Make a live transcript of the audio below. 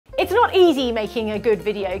It's not easy making a good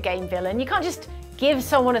video game villain. You can't just give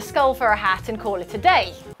someone a skull for a hat and call it a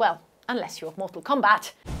day. Well, unless you're Mortal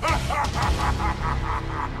Kombat.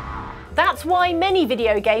 That's why many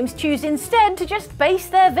video games choose instead to just base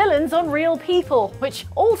their villains on real people, which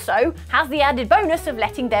also has the added bonus of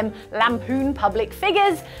letting them lampoon public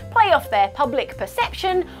figures, play off their public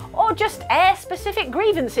perception, or just air specific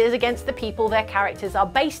grievances against the people their characters are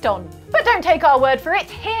based on. But don't take our word for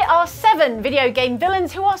it, here are 7 video game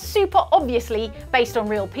villains who are super obviously based on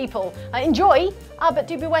real people. Enjoy, but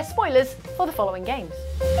do beware spoilers for the following games.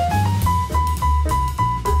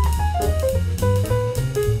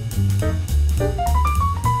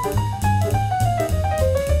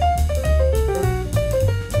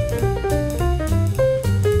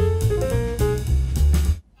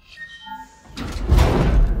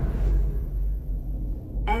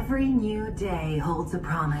 Every new day holds a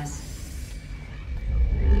promise.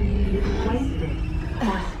 You can waste it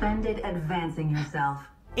or spend it advancing yourself.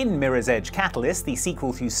 In Mirror's Edge Catalyst, the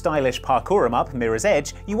sequel to stylish parkour 'em-up Mirror's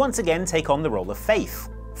Edge, you once again take on the role of Faith,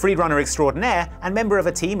 freerunner extraordinaire and member of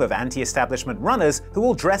a team of anti-establishment runners who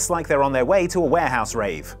all dress like they're on their way to a warehouse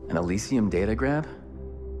rave. An Elysium data grab?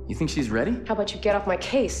 You think she's ready? How about you get off my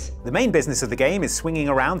case? The main business of the game is swinging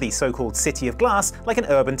around the so-called City of Glass like an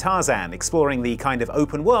urban Tarzan, exploring the kind of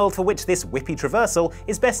open world for which this whippy traversal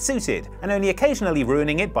is best suited, and only occasionally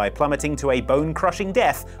ruining it by plummeting to a bone-crushing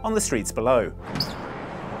death on the streets below.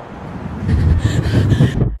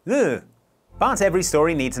 Ugh. But every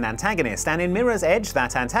story needs an antagonist, and in Mirror's Edge,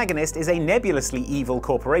 that antagonist is a nebulously evil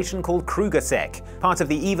corporation called KrugerSec, part of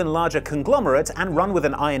the even larger conglomerate and run with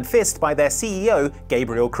an iron fist by their CEO,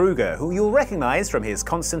 Gabriel Kruger, who you'll recognize from his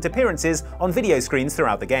constant appearances on video screens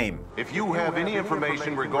throughout the game. If you have any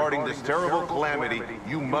information regarding this terrible calamity,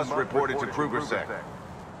 you must report it to KrugerSec.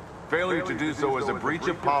 Failure to do so is a breach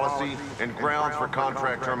of policy and grounds for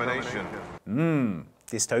contract termination.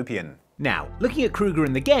 Dystopian. Now, looking at Kruger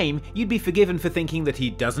in the game, you'd be forgiven for thinking that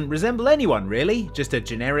he doesn't resemble anyone really, just a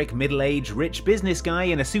generic middle-aged rich business guy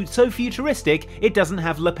in a suit so futuristic it doesn't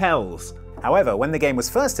have lapels. However, when the game was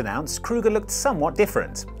first announced, Kruger looked somewhat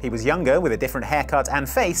different. He was younger, with a different haircut and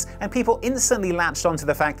face, and people instantly latched onto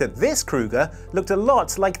the fact that this Kruger looked a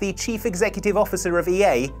lot like the chief executive officer of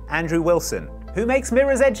EA, Andrew Wilson. Who makes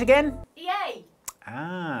Mirror's Edge again? EA!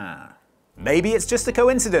 Ah. Maybe it's just a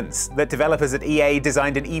coincidence that developers at EA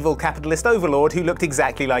designed an evil capitalist overlord who looked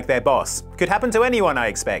exactly like their boss. Could happen to anyone, I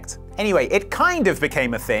expect. Anyway, it kind of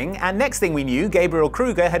became a thing, and next thing we knew, Gabriel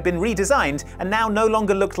Kruger had been redesigned and now no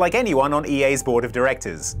longer looked like anyone on EA's board of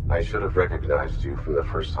directors. I should have recognized you from the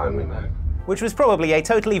first time we met. Which was probably a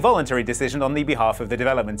totally voluntary decision on the behalf of the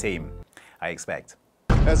development team, I expect.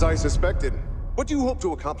 As I suspected. What do you hope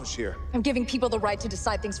to accomplish here? I'm giving people the right to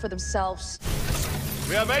decide things for themselves.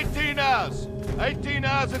 We have 18 hours. 18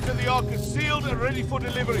 hours until the Ark is sealed and ready for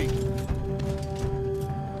delivery.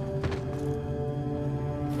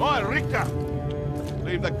 Oi, Richter!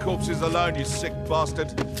 Leave the corpses alone, you sick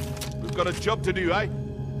bastard. We've got a job to do, eh?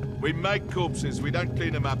 We make corpses, we don't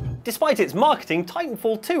clean them up. Despite its marketing,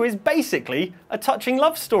 Titanfall 2 is basically a touching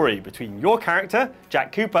love story between your character,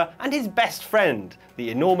 Jack Cooper, and his best friend, the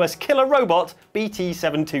enormous killer robot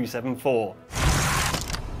BT-7274.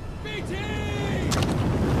 BT!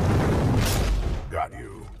 Got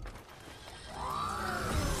you.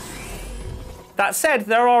 That said,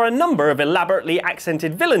 there are a number of elaborately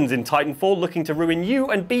accented villains in Titanfall looking to ruin you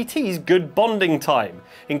and BT's good bonding time,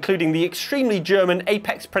 including the extremely German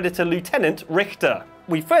Apex Predator Lieutenant Richter.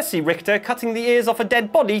 We first see Richter cutting the ears off a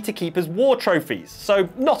dead body to keep as war trophies, so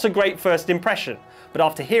not a great first impression. But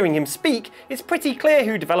after hearing him speak, it's pretty clear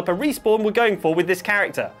who developer Respawn were going for with this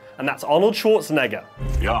character, and that's Arnold Schwarzenegger.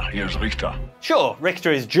 Ja, here's Richter. Sure,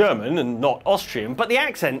 Richter is German and not Austrian, but the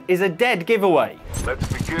accent is a dead giveaway. Let's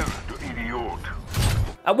begin, du Idiot.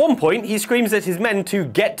 At one point, he screams at his men to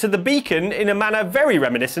get to the beacon in a manner very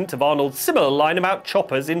reminiscent of Arnold's similar line about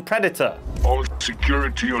choppers in Predator. All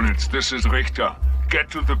security units, this is Richter. Get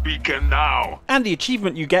to the beacon now! And the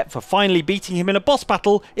achievement you get for finally beating him in a boss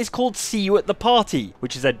battle is called See You at the Party,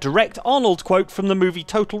 which is a direct Arnold quote from the movie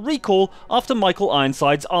Total Recall after Michael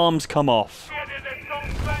Ironside's arms come off.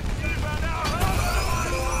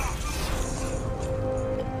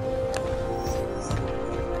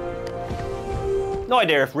 No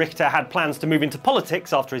idea if Richter had plans to move into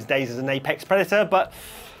politics after his days as an Apex Predator, but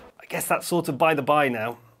I guess that's sort of by the by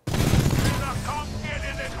now.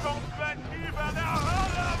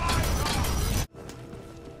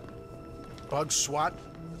 Bug swat?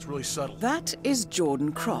 It's really subtle. That is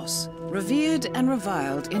Jordan Cross, revered and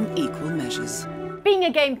reviled in equal measures. Being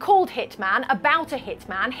a game called Hitman, about a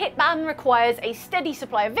hitman, Hitman requires a steady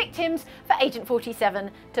supply of victims for Agent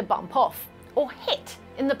 47 to bump off, or hit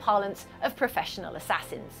in the parlance of professional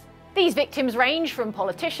assassins. These victims range from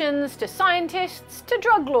politicians to scientists to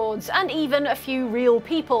drug lords and even a few real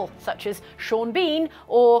people, such as Sean Bean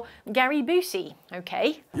or Gary Busey,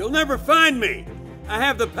 okay? You'll never find me! I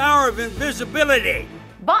have the power of invisibility!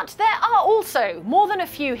 But there are also more than a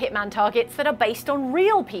few Hitman targets that are based on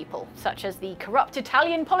real people, such as the corrupt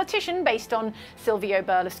Italian politician based on Silvio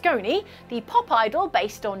Berlusconi, the pop idol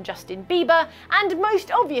based on Justin Bieber, and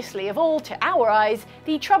most obviously of all to our eyes,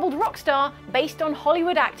 the troubled rock star based on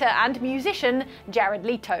Hollywood actor and musician Jared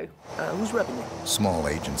Leto. Who's repping you? Small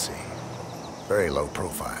agency. Very low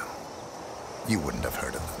profile. You wouldn't have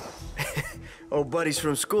heard of them. Oh, buddies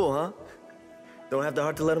from school, huh? Don't have the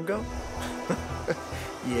heart to let him go?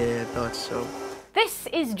 Yeah, I thought so. This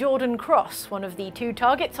is Jordan Cross, one of the 2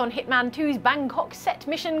 targets on Hitman 2's Bangkok set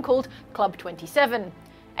mission called Club 27.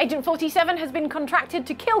 Agent 47 has been contracted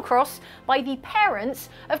to kill Cross by the parents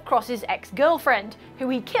of Cross's ex-girlfriend, who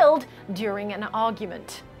he killed during an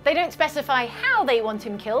argument. They don't specify how they want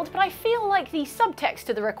him killed, but I feel like the subtext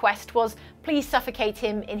to the request was, please suffocate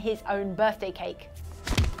him in his own birthday cake.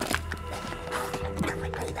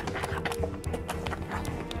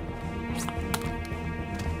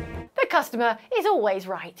 The customer is always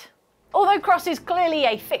right. Although Cross is clearly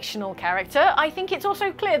a fictional character, I think it's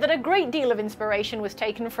also clear that a great deal of inspiration was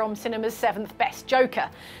taken from cinema's 7th best Joker.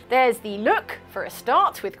 There's the look, for a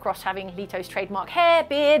start, with Cross having Leto's trademark hair,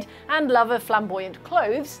 beard, and love of flamboyant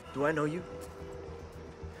clothes. Do I know you?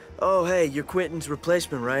 Oh, hey, you're Quentin's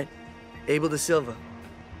replacement, right? Abel da Silva.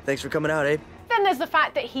 Thanks for coming out, Abe. Then there's the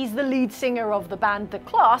fact that he's the lead singer of the band The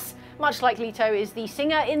Class, much like Leto is the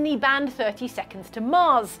singer in the band 30 Seconds to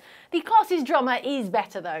Mars. The Class's drummer is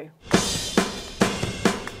better though.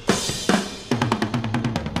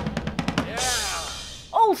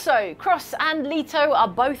 Also, Cross and Leto are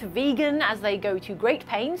both vegan, as they go to great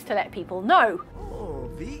pains to let people know. Oh,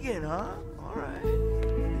 vegan, huh? Alright.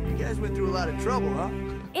 You guys went through a lot of trouble, huh?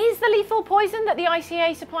 Is the lethal poison that the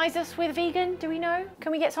ICA supplies us with vegan? Do we know?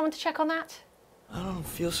 Can we get someone to check on that? I don't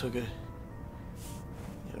feel so good.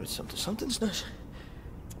 You know, something's not...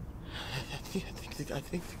 I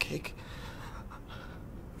think the cake...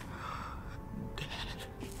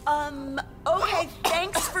 Okay,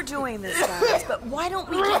 thanks for doing this, guys, but why don't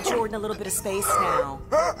we give Jordan a little bit of space now,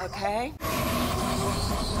 okay?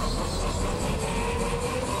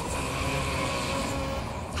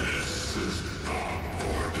 This is not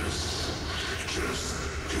Borges,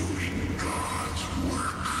 just doing God's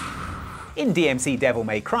work. In DMC Devil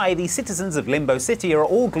May Cry, the citizens of Limbo City are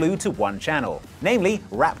all glued to one channel, namely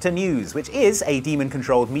Raptor News, which is a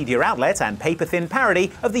demon-controlled media outlet and paper-thin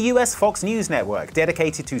parody of the US Fox News network,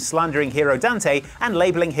 dedicated to slandering hero Dante and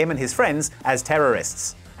labeling him and his friends as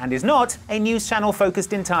terrorists, and is not a news channel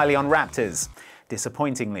focused entirely on raptors,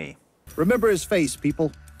 disappointingly. Remember his face,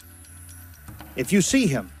 people. If you see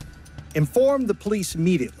him, inform the police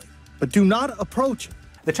immediately, but do not approach him.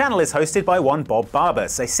 The channel is hosted by one Bob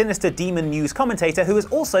Barbas, a sinister demon news commentator who is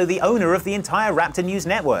also the owner of the entire Raptor News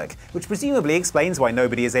network, which presumably explains why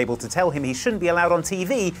nobody is able to tell him he shouldn't be allowed on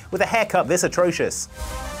TV with a haircut this atrocious.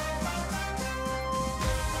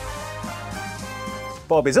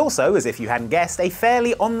 Bob is also, as if you hadn't guessed, a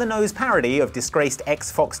fairly on-the-nose parody of disgraced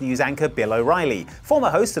ex-Fox News anchor Bill O'Reilly, former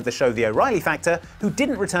host of the show The O'Reilly Factor, who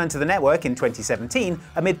didn't return to the network in 2017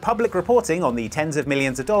 amid public reporting on the tens of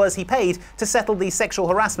millions of dollars he paid to settle the sexual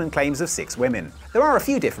harassment claims of 6 women. There are a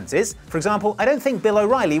few differences. For example, I don't think Bill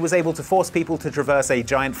O'Reilly was able to force people to traverse a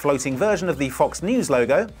giant floating version of the Fox News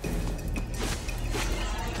logo,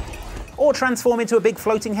 or transform into a big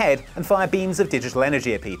floating head and fire beams of digital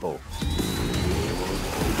energy at people.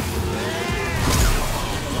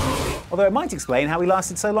 Although it might explain how he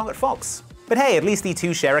lasted so long at Fox. But hey, at least the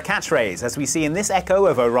two share a catchphrase, as we see in this echo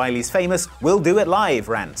of O'Reilly's famous "We'll do it live"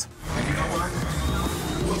 rant.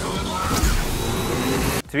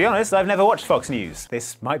 To be honest, I've never watched Fox News.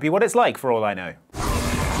 This might be what it's like for all I know.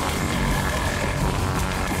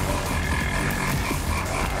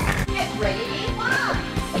 Get ready,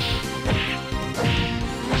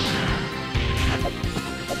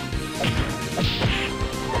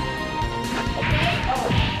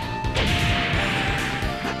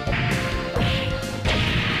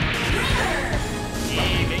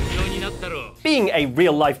 Being a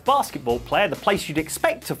real-life basketball player, the place you'd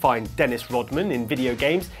expect to find Dennis Rodman in video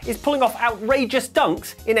games is pulling off outrageous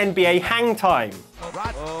dunks in NBA Hang Time.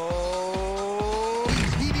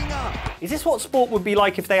 Is this what sport would be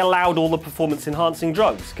like if they allowed all the performance-enhancing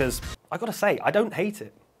drugs? Because I gotta say, I don't hate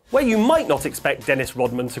it. Where you might not expect Dennis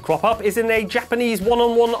Rodman to crop up is in a Japanese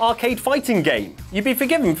one-on-one arcade fighting game. You'd be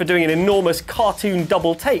forgiven for doing an enormous cartoon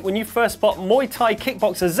double take when you first spot Muay Thai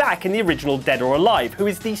kickboxer Zack in the original Dead or Alive, who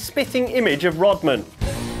is the spitting image of Rodman.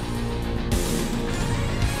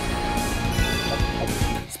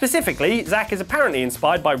 Specifically, Zack is apparently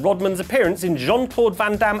inspired by Rodman's appearance in Jean-Claude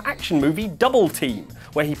Van Damme action movie Double Team,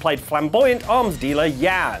 where he played flamboyant arms dealer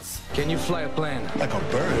Yaz. Can you fly a plane? Like a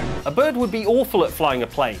bird? A bird would be awful at flying a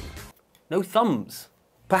plane. No thumbs.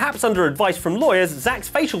 Perhaps under advice from lawyers, Zack's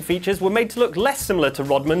facial features were made to look less similar to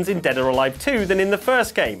Rodman's in Dead or Alive 2 than in the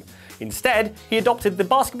first game. Instead, he adopted the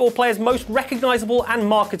basketball player's most recognisable and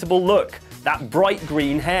marketable look, that bright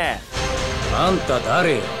green hair.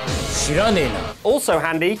 Also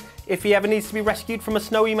handy if he ever needs to be rescued from a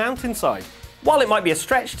snowy mountainside. While it might be a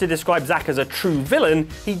stretch to describe Zack as a true villain,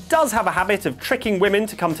 he does have a habit of tricking women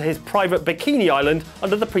to come to his private bikini island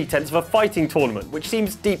under the pretense of a fighting tournament, which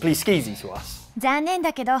seems deeply skeezy to us. 残念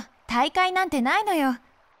だけど、大会なんてないのよ。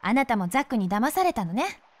あなたもザックに騙されたの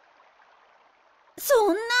ね。そん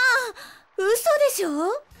な、嘘でし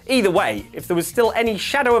ょ? Either way, if there was still any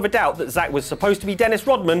shadow of a doubt that Zack was supposed to be Dennis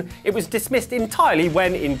Rodman, it was dismissed entirely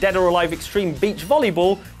when, in Dead or Alive Extreme Beach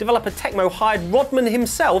Volleyball, developer Tecmo hired Rodman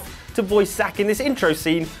himself to voice Zack in this intro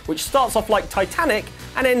scene, which starts off like Titanic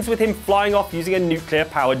and ends with him flying off using a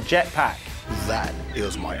nuclear-powered jetpack. That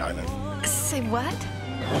is my island. Say what?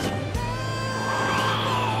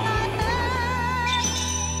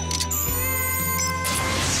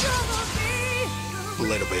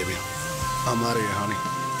 Later, baby. I'm out of here, honey.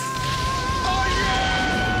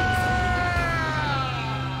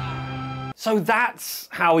 So that's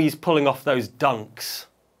how he's pulling off those dunks.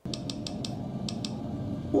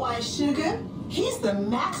 Why, sugar, he's the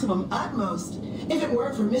maximum utmost. If it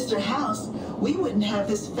weren't for Mr. House, we wouldn't have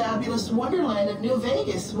this fabulous wonderland of New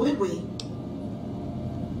Vegas, would we?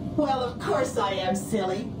 Well, of course I am,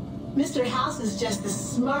 silly. Mr. House is just the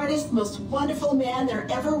smartest, most wonderful man there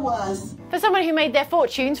ever was. For someone who made their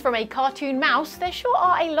fortunes from a cartoon mouse, there sure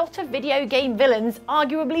are a lot of video game villains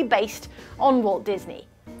arguably based on Walt Disney.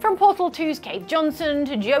 From Portal 2's Cave Johnson,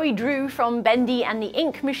 to Joey Drew from Bendy and the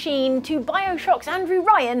Ink Machine, to Bioshock's Andrew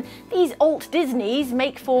Ryan, these alt-Disneys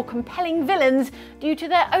make for compelling villains due to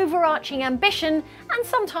their overarching ambition and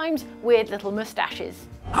sometimes weird little moustaches.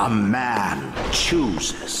 A man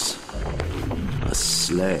chooses. A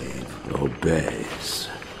slave obeys.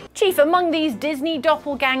 Chief among these Disney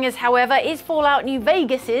doppelgangers, however, is Fallout New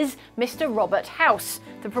Vegas's Mr. Robert House,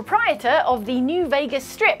 the proprietor of the New Vegas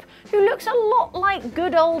Strip, who looks a lot like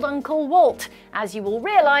good old Uncle Walt, as you will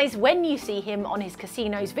realise when you see him on his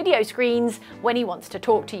casino's video screens when he wants to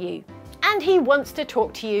talk to you. And he wants to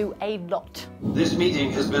talk to you a lot. This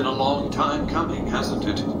meeting has been a long time coming, hasn't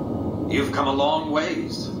it? You've come a long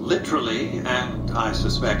ways, literally, and I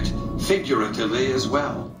suspect figuratively as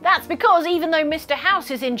well. That's because even though Mr. House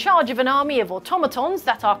is in charge of an army of automatons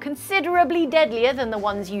that are considerably deadlier than the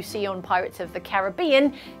ones you see on Pirates of the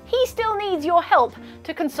Caribbean, he still needs your help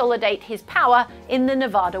to consolidate his power in the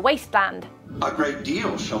Nevada wasteland. A great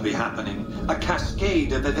deal shall be happening, a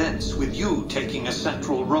cascade of events with you taking a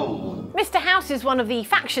central role. Mr. House is one of the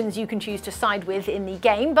factions you can choose to side with in the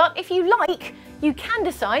game, but if you like, you can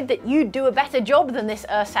decide that you'd do a better job than this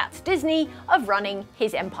ersatz Disney of running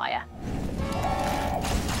his empire.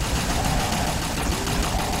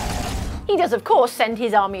 He does of course send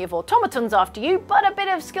his army of automatons after you, but a bit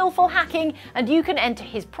of skillful hacking and you can enter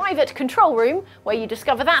his private control room, where you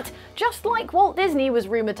discover that, just like Walt Disney was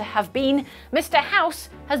rumoured to have been, Mr. House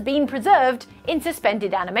has been preserved in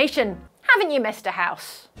suspended animation. Haven't you, Mr.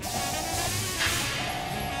 House?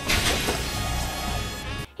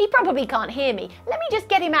 He probably can't hear me. Let me just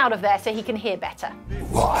get him out of there so he can hear better.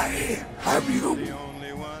 Why have you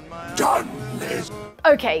done this?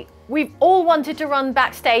 Okay, we've all wanted to run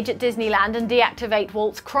backstage at Disneyland and deactivate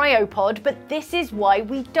Walt's cryopod, but this is why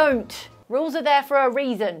we don't. Rules are there for a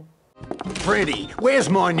reason. Freddy, where's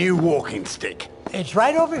my new walking stick? It's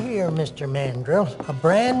right over here, Mr. Mandel. A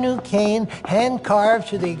brand new cane, hand-carved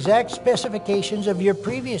to the exact specifications of your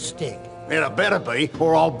previous stick. It better be,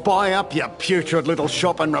 or I'll buy up your putrid little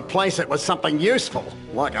shop and replace it with something useful,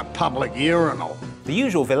 like a public urinal. The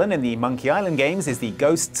usual villain in the Monkey Island games is the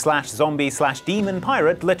ghost/zombie/demon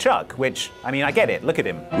pirate LeChuck, which, I mean, I get it, look at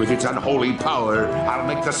him. With its unholy power, I'll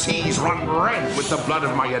make the seas run red with the blood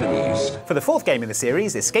of my enemies. For the fourth game in the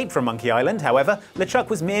series, Escape from Monkey Island, however, LeChuck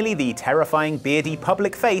was merely the terrifying, beardy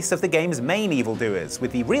public face of the game's main evildoers,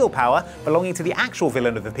 with the real power belonging to the actual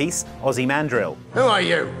villain of the piece, Ozymandias. Who are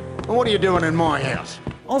you? And what are you doing in my house?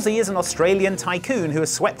 Ozzy is an Australian tycoon who has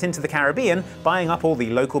swept into the Caribbean, buying up all the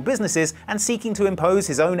local businesses and seeking to impose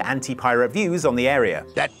his own anti-pirate views on the area.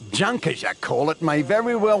 That junk, as you call it, may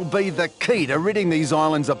very well be the key to ridding these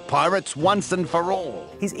islands of pirates once and for all.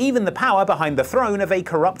 He's even the power behind the throne of a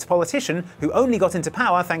corrupt politician who only got into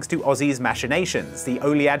power thanks to Ozzy's machinations, the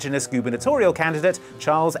oleaginous gubernatorial candidate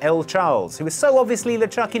Charles L. Charles, who is so obviously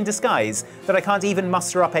LeChuck in disguise that I can't even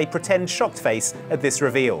muster up a pretend shocked face at this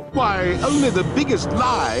reveal. Why, only the biggest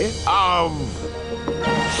lie of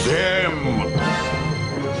them.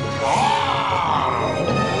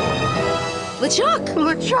 LeChuck!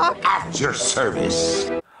 LeChuck! At your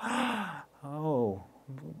service. Oh,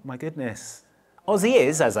 my goodness. Ozzy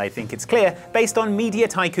is, as I think it's clear, based on media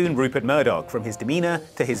tycoon Rupert Murdoch, from his demeanour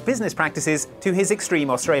to his business practices to his extreme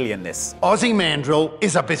Australianness. Ozzy Mandel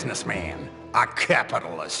is a businessman, a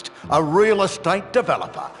capitalist, a real estate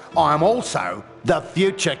developer. I'm also the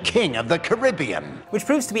future king of the Caribbean. Which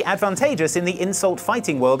proves to be advantageous in the insult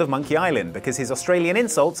fighting world of Monkey Island, because his Australian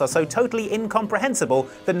insults are so totally incomprehensible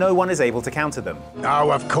that no one is able to counter them.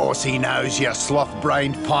 Oh, of course he knows, you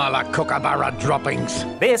sloth-brained pile of kookaburra droppings.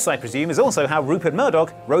 This, I presume, is also how Rupert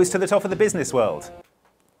Murdoch rose to the top of the business world.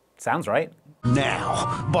 Sounds right.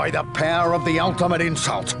 Now, by the power of the ultimate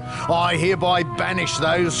insult, I hereby banish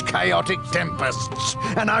those chaotic tempests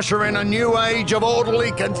and usher in a new age of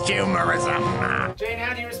orderly consumerism. Jane,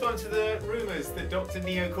 how do you respond to the rumours that Dr.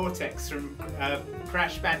 Neocortex from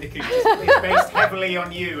Crash Bandicoot is based heavily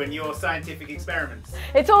on you and your scientific experiments?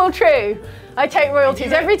 It's all true. I take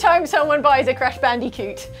royalties every time someone buys a Crash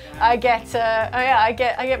Bandicoot. I get I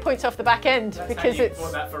get points off the back end. That's because how you it's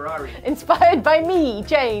bought that Ferrari. Inspired by me,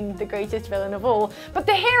 Jane, the greatest villain of all, but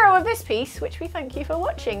the hero of this piece, which we thank you for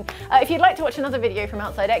watching. If you'd like to watch another video from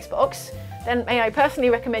Outside Xbox, then may I personally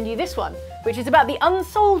recommend you this one, which is about the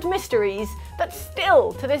unsolved mysteries that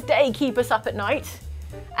still, to this day, keep us up at night.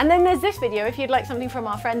 And then there's this video if you'd like something from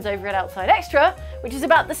our friends over at Outside Extra, which is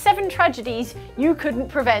about the 7 tragedies you couldn't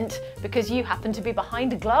prevent because you happened to be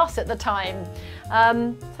behind glass at the time.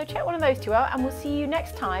 So check one of those 2 out and we'll see you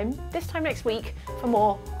next time, this time next week, for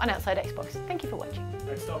more on Outside Xbox. Thank you for watching.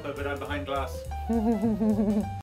 Don't stop her, but I'm behind glass.